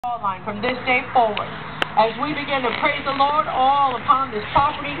Line from this day forward, as we begin to praise the Lord all upon this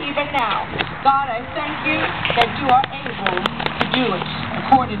property even now. God, I thank you that you are able to do it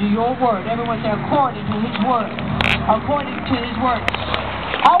according to your word. Everyone say, according to his word. According to his word.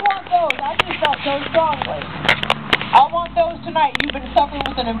 I want those, I just felt so strongly. I want those tonight. You've been suffering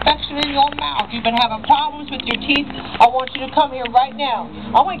with an infection in your mouth. You've been having problems with your teeth. I want you to come here right now.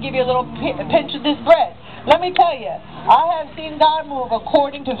 I want to give you a little pinch of this bread. Let me tell you, I have seen God move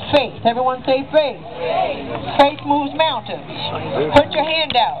according to faith. Everyone say faith. Faith moves mountains. Put your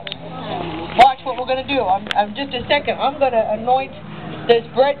hand out. Watch what we're going to do. I'm just a second. I'm going to anoint this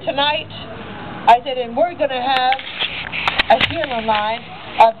bread tonight. I said, and we're going to have a healing line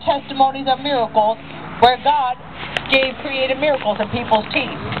of testimonies of miracles where God created miracles in people's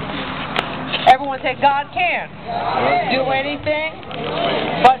teeth. Everyone say, God can do anything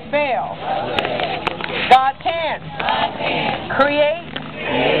but fail. God can create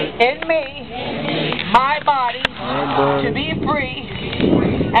in me my body to be free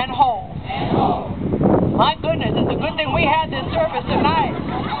and whole. My goodness, it's a good thing we had this service tonight.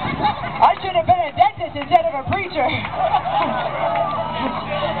 I should have been a dentist instead of a preacher.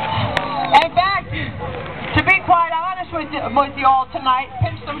 In fact, to be quite honest with you all tonight,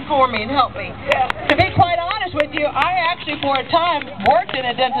 pinch them for me and help me. To be quite honest with you, I actually for a time worked in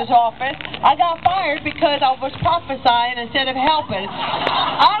a dentist's office. I got fired because I was prophesying instead of helping.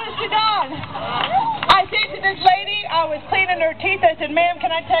 Honest to God. I said to this lady, I was cleaning her teeth, I said, ma'am, can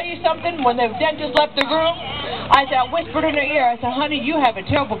I tell you something? When the dentist left the room, I said, I whispered in her ear, I said, honey, you have a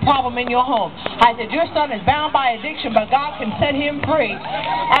terrible problem in your home. I said, your son is bound by addiction, but God can set him free.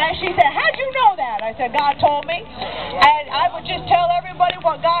 And she said, how'd you know that? I said, God told me. And I would just tell everybody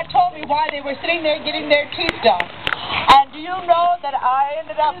what God told me while they were sitting there getting their teeth done. And do you know that I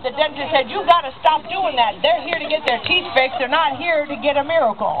ended up, the dentist said, you got to stop doing that. They're here to get their teeth fixed. They're not here to get a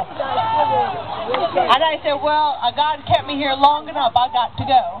miracle. And I said, well, God kept me here long enough. I got to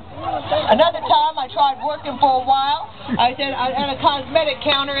go. Another time I tried working for a while. I said, I had a cosmetic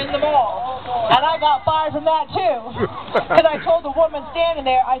counter in the mall. And I got fired from that too. Because I told the woman standing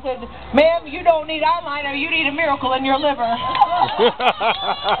there, I said, ma'am, you don't need eyeliner. You need a miracle in your liver.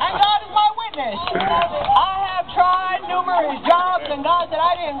 And God is my witness. I have tried numerous jobs, and God said,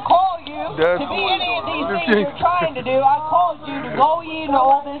 I didn't call you to be any of these things you're trying to do. I called you to go ye into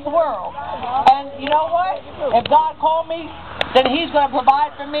all this world. And you know what? If God called me, then he's going to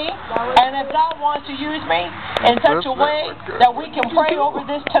provide for me. And if God wants to use me in such a way that we can pray over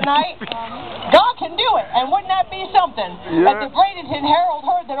this tonight, God can do it. And wouldn't that be something? That the Bradenton Herald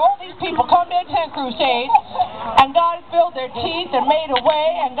heard that all these people come to attend crusades, and God filled their teeth and made a way,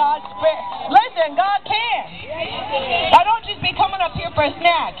 and God spared. Listen, God can. Now don't just be coming up here for a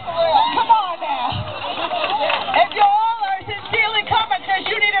snack. Come on now. If you all are sincerely coming because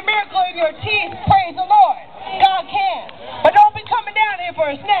you need a miracle in your teeth, praise the Lord. God can. But don't be coming down here for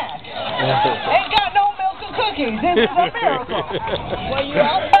a snack. Ain't got no milk and cookies. This is a miracle.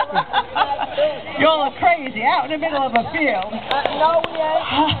 You all are crazy, out in the middle of a field. No, we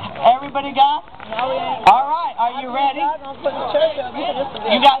ain't. Everybody got? No, we ain't. All right, are you ready?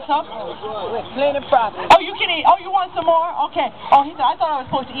 You got some? Plenty of profit. Oh, you can eat. Oh, you want some more? Okay. Oh, he said, I thought I was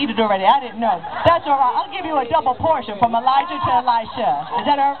supposed to eat it already. I didn't know. That's all right. I'll give you a double portion from Elijah to Elisha. Is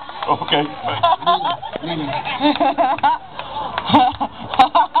that all right? Okay.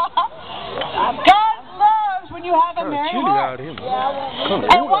 God loves when you have a merry heart.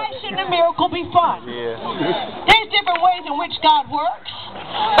 And why shouldn't a miracle be fun? There's different ways in which God works.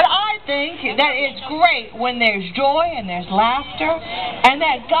 But I think that it's great when there's joy and there's laughter and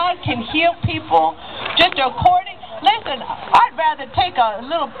that God can heal people just according. Listen, I'd rather take a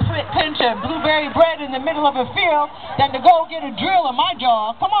little pinch of blueberry bread in the middle of a field than to go get a drill in my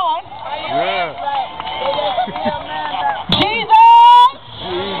jaw. Come on. Jesus!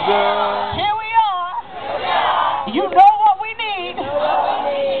 Here we are. You know what we need.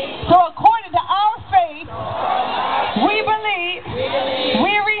 So according to our faith, we believe,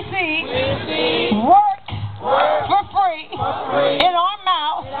 we receive work for free in our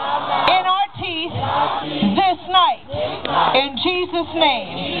mouth, in our teeth, this night. In Jesus'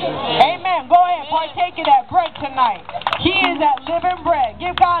 name. Amen. Go ahead, partake of that bread tonight. He is that living bread.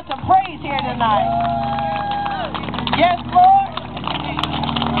 Give God some praise here tonight. Yes, Lord.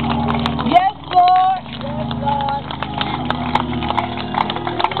 Yes, Lord.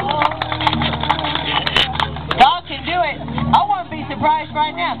 God can do it. I wouldn't be surprised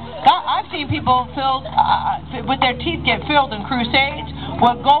right now. I've seen people filled with their teeth get filled in crusades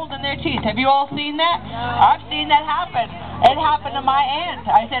with gold in their teeth. Have you all seen that? I've seen that happen. It happened to my aunt.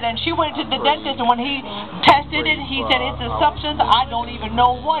 I said, and she went to the dentist, and when he tested it, he said it's a substance, I don't even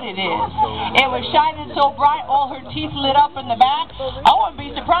know what it is. It was shining so bright, all her teeth lit up in the back. I wouldn't be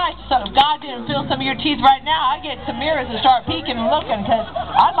surprised if God didn't fill some of your teeth right now. I'd get some mirrors and start peeking and looking, because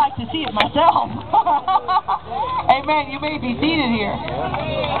I'd like to see it myself. Amen. You may be seated here.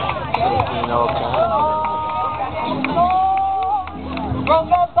 From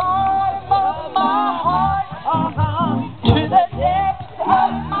the bottom of my heart to the depths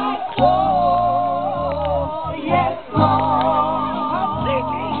of my soul, yes, Lord,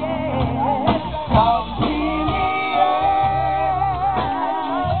 completely,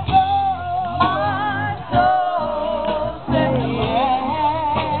 my soul says yes.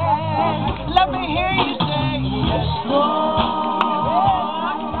 Let me hear you say, yes, Lord,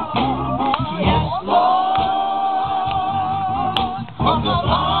 yes, Lord, from the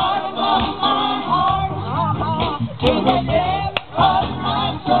bottom of my heart to the depths of my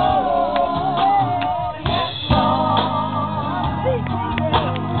soul, yes, Lord,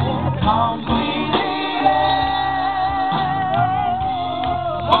 completely,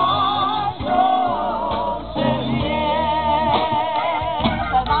 my soul says yes.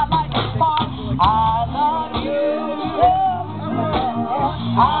 And I like this part. I love you,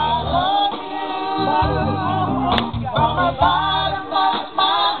 I love you, from the bottom of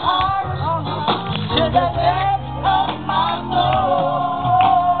my heart to the depths of my soul.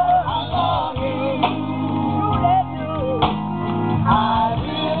 I love you, I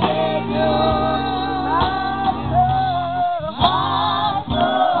really do. My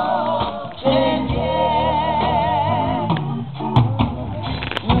soul says yes.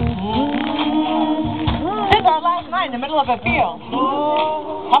 This is our last night in the middle of a field.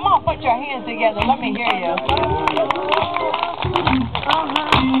 Come on, put your hands together. Let me hear you.